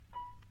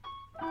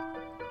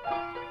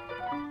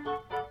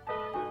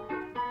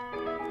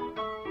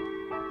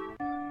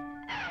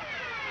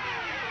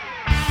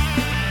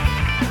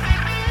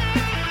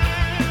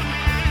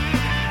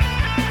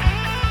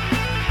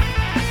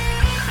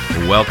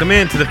Welcome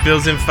into the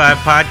Phils in 5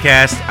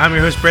 podcast. I'm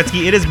your host,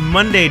 Bretsky. It is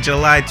Monday,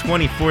 July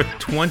 24th,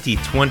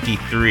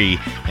 2023,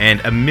 and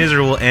a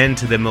miserable end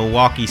to the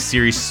Milwaukee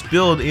series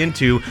spilled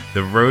into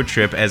the road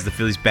trip as the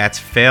Phillies bats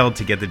failed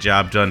to get the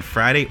job done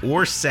Friday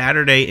or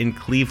Saturday in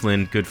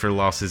Cleveland. Good for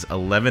losses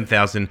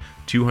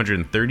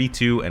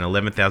 11,232 and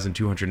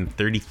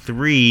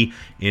 11,233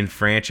 in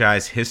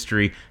franchise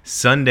history.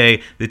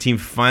 Sunday, the team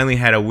finally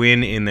had a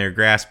win in their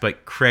grasp,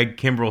 but Craig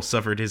Kimbrel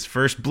suffered his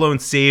first blown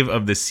save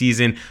of the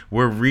season.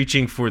 We're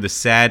reaching for the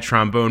sad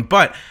trombone,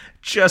 but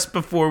just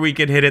before we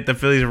could hit it, the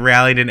Phillies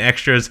rallied in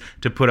extras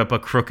to put up a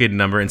crooked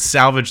number and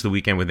salvage the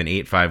weekend with an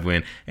 8-5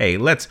 win. Hey,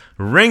 let's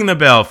ring the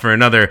bell for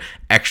another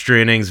extra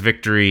innings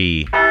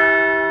victory.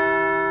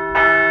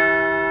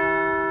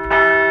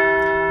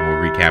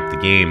 Recap the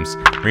games.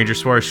 Ranger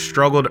Suarez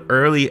struggled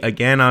early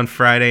again on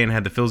Friday and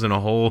had the Phils in a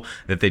hole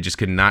that they just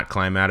could not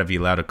climb out of. He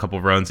allowed a couple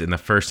runs in the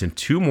first and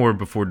 2 more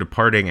before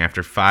departing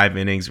after 5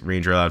 innings.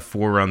 Ranger allowed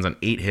 4 runs on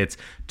 8 hits,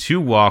 2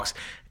 walks,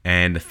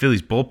 and the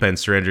Phillies bullpen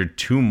surrendered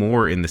 2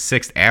 more in the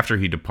 6th after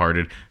he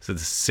departed, so the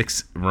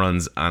 6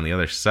 runs on the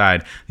other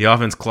side. The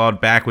offense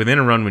clawed back within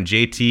a run when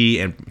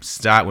JT and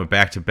Stott went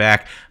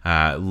back-to-back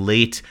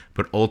late,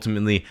 but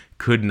ultimately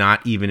could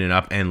not even it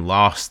up and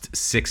lost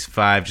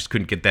 6-5. Just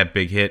couldn't get that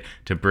big hit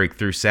to break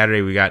through.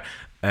 Saturday, we got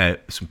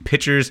some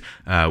pitchers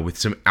with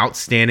some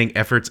outstanding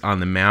efforts on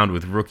the mound,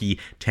 with rookie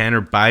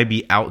Tanner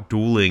Bibee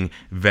outdueling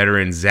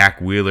veteran Zach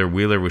Wheeler.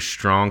 Wheeler was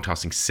strong,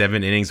 tossing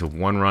 7 innings of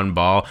 1-run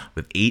ball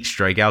with 8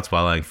 strikeouts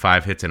while allowing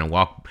 5 hits and a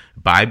walk.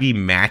 Bibee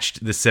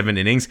matched the 7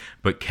 innings,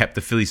 but kept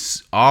the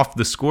Phillies off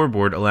the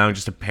scoreboard, allowing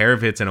just a pair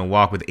of hits and a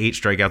walk with 8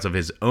 strikeouts of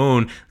his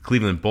own.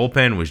 Cleveland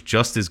bullpen was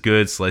just as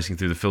good, slicing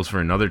through the Phillies for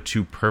another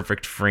 2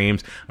 perfect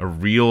frames. A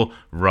real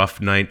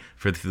rough night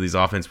for the Phillies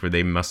offense, where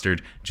they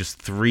mustered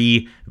just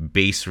 3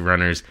 base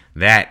runners.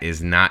 That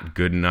is not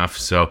good enough.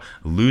 So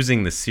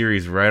losing the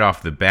series right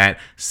off the bat.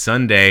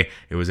 Sunday,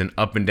 it was an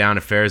up and down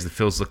affair as the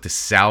Phillies looked to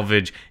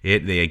salvage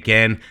it.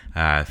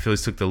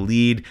 Phillies took the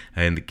lead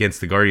against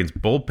the Guardians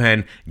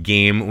bullpen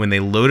game when they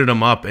loaded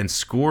them up and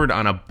scored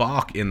on a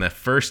balk in the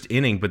first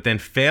inning, but then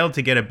failed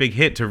to get a big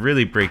hit to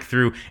really break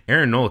through.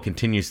 Aaron Nola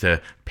continues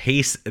to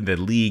pace the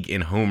league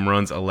in home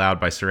runs allowed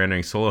by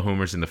surrendering solo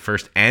homers in the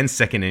first and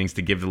second innings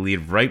to give the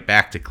lead right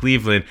back to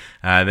Cleveland.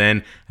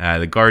 Then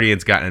the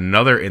Guardians got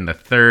another in the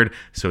third,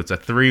 so it's a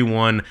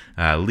 3-1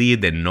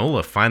 lead. Then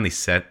Nola finally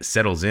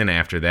settles in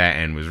after that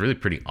and was really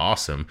pretty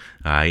awesome.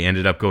 He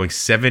ended up going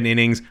 7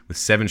 innings with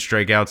 7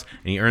 strikeouts,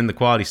 and he earned the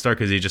quality start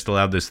because he just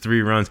allowed those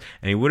 3 runs,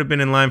 and he would have been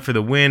in line for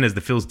the win as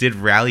the Phils did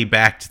rally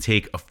back to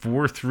take a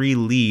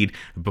 4-3 lead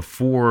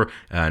before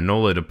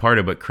Nola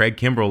departed, but Craig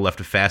Kimbrel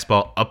left a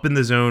fastball up in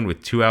the zone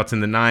with 2 outs in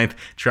the 9th,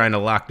 trying to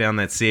lock down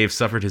that save,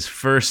 suffered his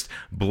first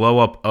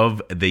blow-up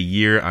of the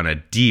year on a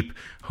deep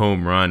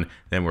home run.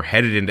 Then we're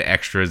headed into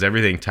extras,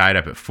 everything tied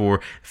up at 4.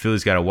 The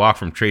Phillies got a walk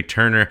from Trey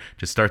Turner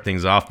to start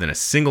things off, then a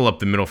single up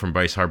the middle from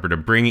Bryce Harper to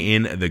bring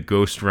in the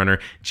ghost runner.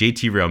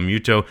 JT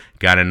Realmuto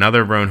got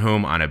another run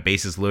home on a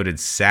bases-loaded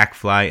sac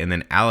fly, and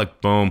then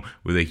Alec Bohm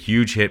with a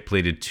huge hit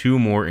plated 2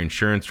 more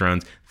insurance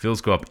runs.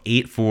 Phils go up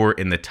 8-4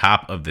 in the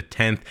top of the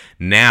 10th.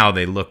 Now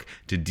they look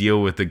to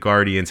deal with the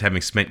Guardians,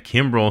 having spent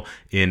Kimbrel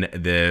in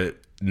the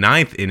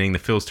 9th inning. The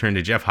Phils turned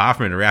to Jeff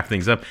Hoffman to wrap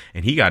things up,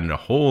 and he got in a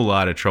whole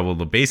lot of trouble.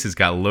 The bases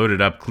got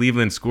loaded up.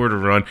 Cleveland scored a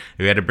run.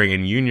 We had to bring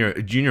in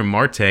Junior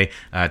Marte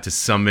to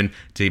summon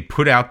to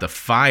put out the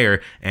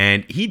fire,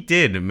 and he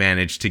did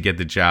manage to get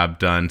the job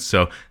done.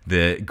 So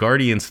the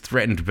Guardians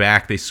threatened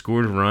back. They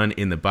scored a run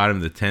in the bottom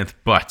of the 10th,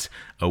 but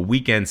a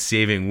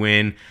weekend-saving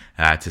win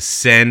to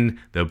send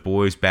the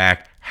boys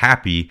back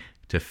happy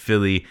to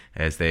Philly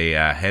as they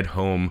head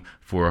home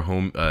for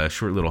a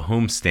short little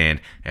homestand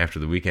after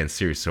the weekend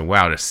series. So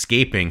wow,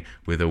 escaping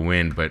with a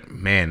win, but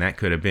man, that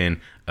could have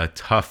been a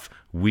tough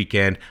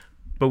weekend.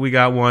 But we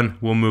got one.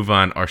 We'll move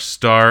on. Our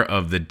star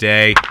of the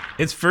day,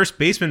 it's first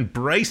baseman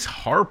Bryce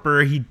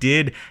Harper. He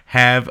did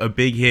have a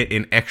big hit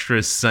in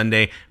extras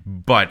Sunday,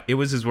 but it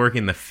was his work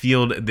in the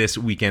field this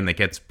weekend that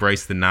gets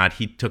Bryce the nod.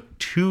 He took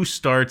 2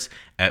 starts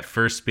at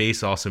first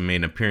base, also made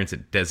an appearance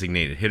at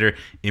designated hitter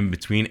in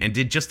between, and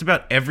did just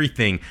about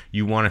everything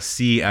you want to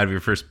see out of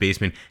your first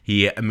baseman.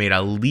 He made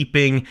a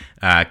leaping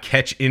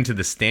catch into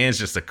the stands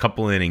just a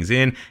couple innings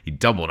in. He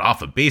doubled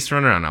off a base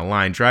runner on a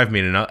line drive,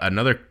 made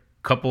another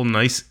couple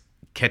nice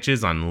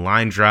catches on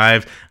line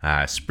drive,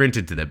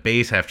 sprinted to the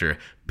base after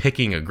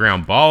picking a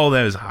ground ball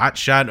that was a hot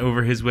shot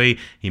over his way.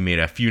 He made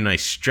a few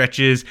nice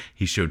stretches.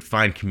 He showed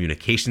fine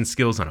communication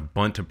skills on a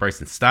bunt to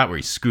Bryson Stott where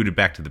he scooted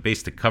back to the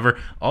base to cover.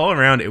 All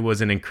around, it was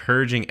an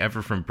encouraging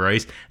effort from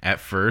Bryce at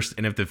first,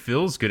 and if the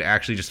Phils could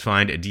actually just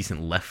find a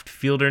decent left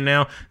fielder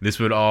now, this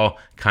would all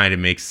kind of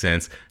make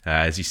sense.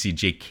 As you see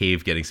Jake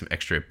Cave getting some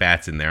extra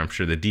at-bats in there. I'm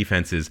sure the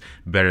defense is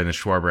better than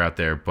Schwarber out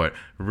there, but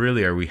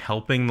really, are we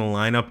helping the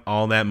lineup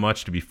all that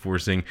much to be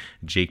forcing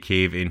Jake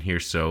Cave in here?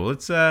 So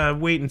let's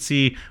wait and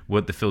see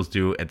what the Phils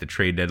do at the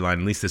trade deadline.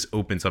 At least this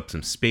opens up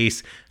some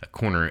space. A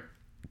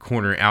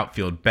corner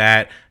outfield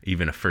bat,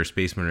 even a first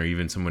baseman, or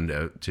even someone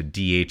to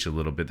DH a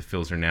little bit. The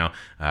Phils are now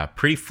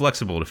pretty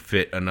flexible to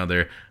fit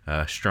another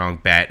strong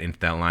bat into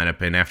that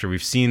lineup. And after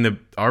we've seen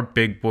our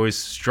big boys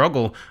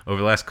struggle over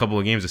the last couple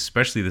of games,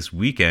 especially this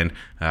weekend,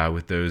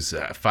 with those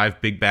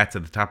 5 big bats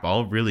at the top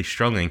all really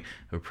struggling,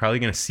 we're probably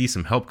going to see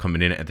some help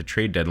coming in at the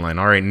trade deadline.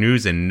 All right,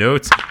 news and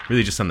notes.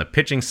 Really just on the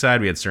pitching side,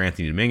 we had Sir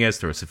Anthony Dominguez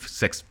throw a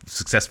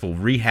successful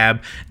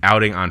rehab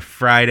outing on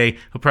Friday.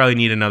 He'll probably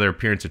need another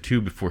appearance or 2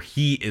 before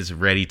he is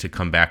ready to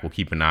come back. We'll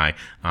keep an eye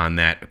on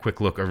that. A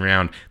quick look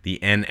around the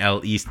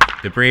NL East.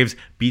 The Braves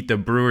beat the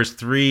Brewers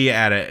 2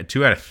 out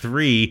of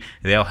 3.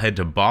 They'll head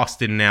to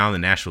Boston now. The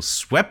Nationals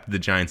swept the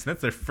Giants.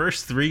 That's their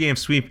first 3-game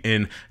sweep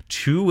in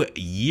 2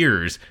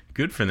 years.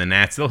 Good for the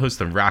Nats. They'll host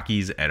the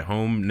Rockies at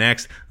home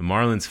next. The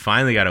Marlins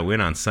finally got a win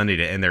on Sunday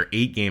to end their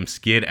 8-game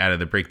skid out of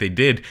the break. They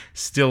did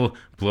still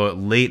blow it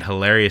late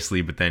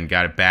hilariously, but then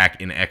got it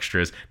back in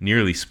extras,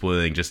 nearly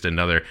spoiling just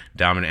another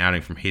dominant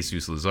outing from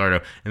Jesus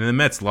Luzardo. And then the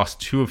Mets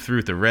lost 2 of 3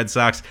 with the Red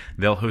Sox.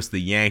 They'll host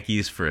the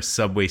Yankees for a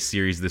Subway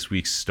Series this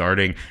week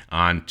starting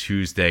on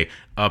Tuesday.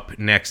 Up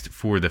next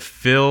for the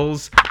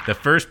Phils, the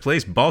first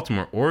place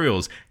Baltimore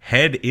Orioles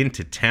head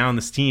into town.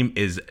 This team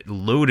is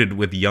loaded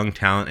with young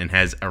talent and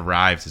has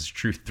arrived as a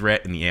true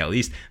threat in the AL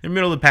East. They're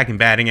middle of the pack in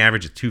batting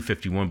average at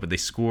 .251, but they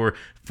score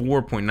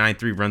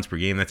 4.93 runs per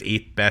game. That's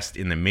 8th best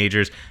in the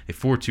majors. They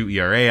 4.2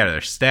 ERA out of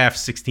their staff,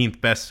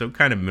 16th best, so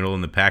kind of middle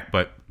in the pack,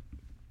 but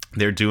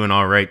they're doing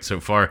all right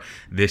so far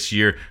this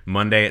year.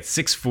 Monday at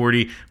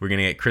 6:40, we're going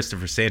to get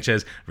Christopher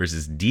Sanchez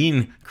versus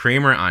Dean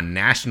Kramer on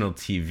national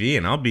TV,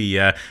 and I'll be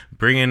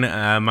bringing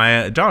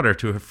my daughter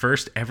to her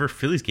first ever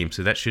Phillies game,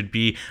 so that should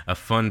be a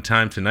fun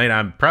time tonight.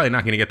 I'm probably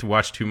not going to get to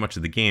watch too much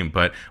of the game,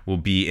 but we'll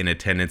be in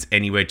attendance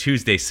anyway.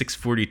 Tuesday,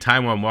 6:40,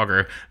 Taijuan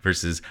Walker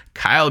versus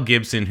Kyle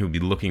Gibson, who'll be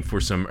looking for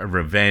some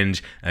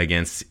revenge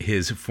against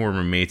his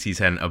former mates. He's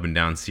had an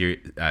up-and-down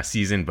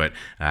season, but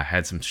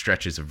had some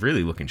stretches of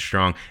really looking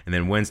strong. And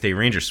then Wednesday,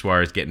 Ranger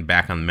Suarez getting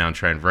back on the mound,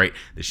 trying to right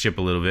the ship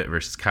a little bit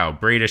versus Kyle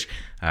Bradish.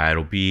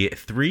 It'll be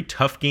 3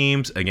 tough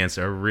games against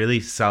a really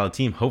solid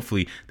team.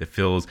 Hopefully the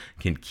Phils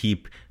can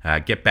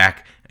get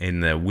back in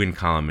the win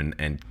column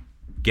and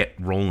get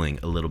rolling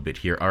a little bit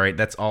here. All right,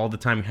 that's all the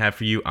time we have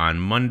for you on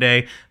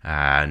Monday.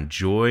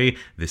 Enjoy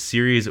the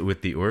series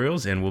with the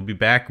Orioles, and we'll be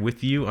back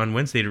with you on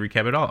Wednesday to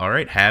recap it all. All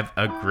right, have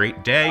a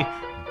great day.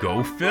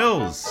 Go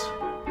Phils!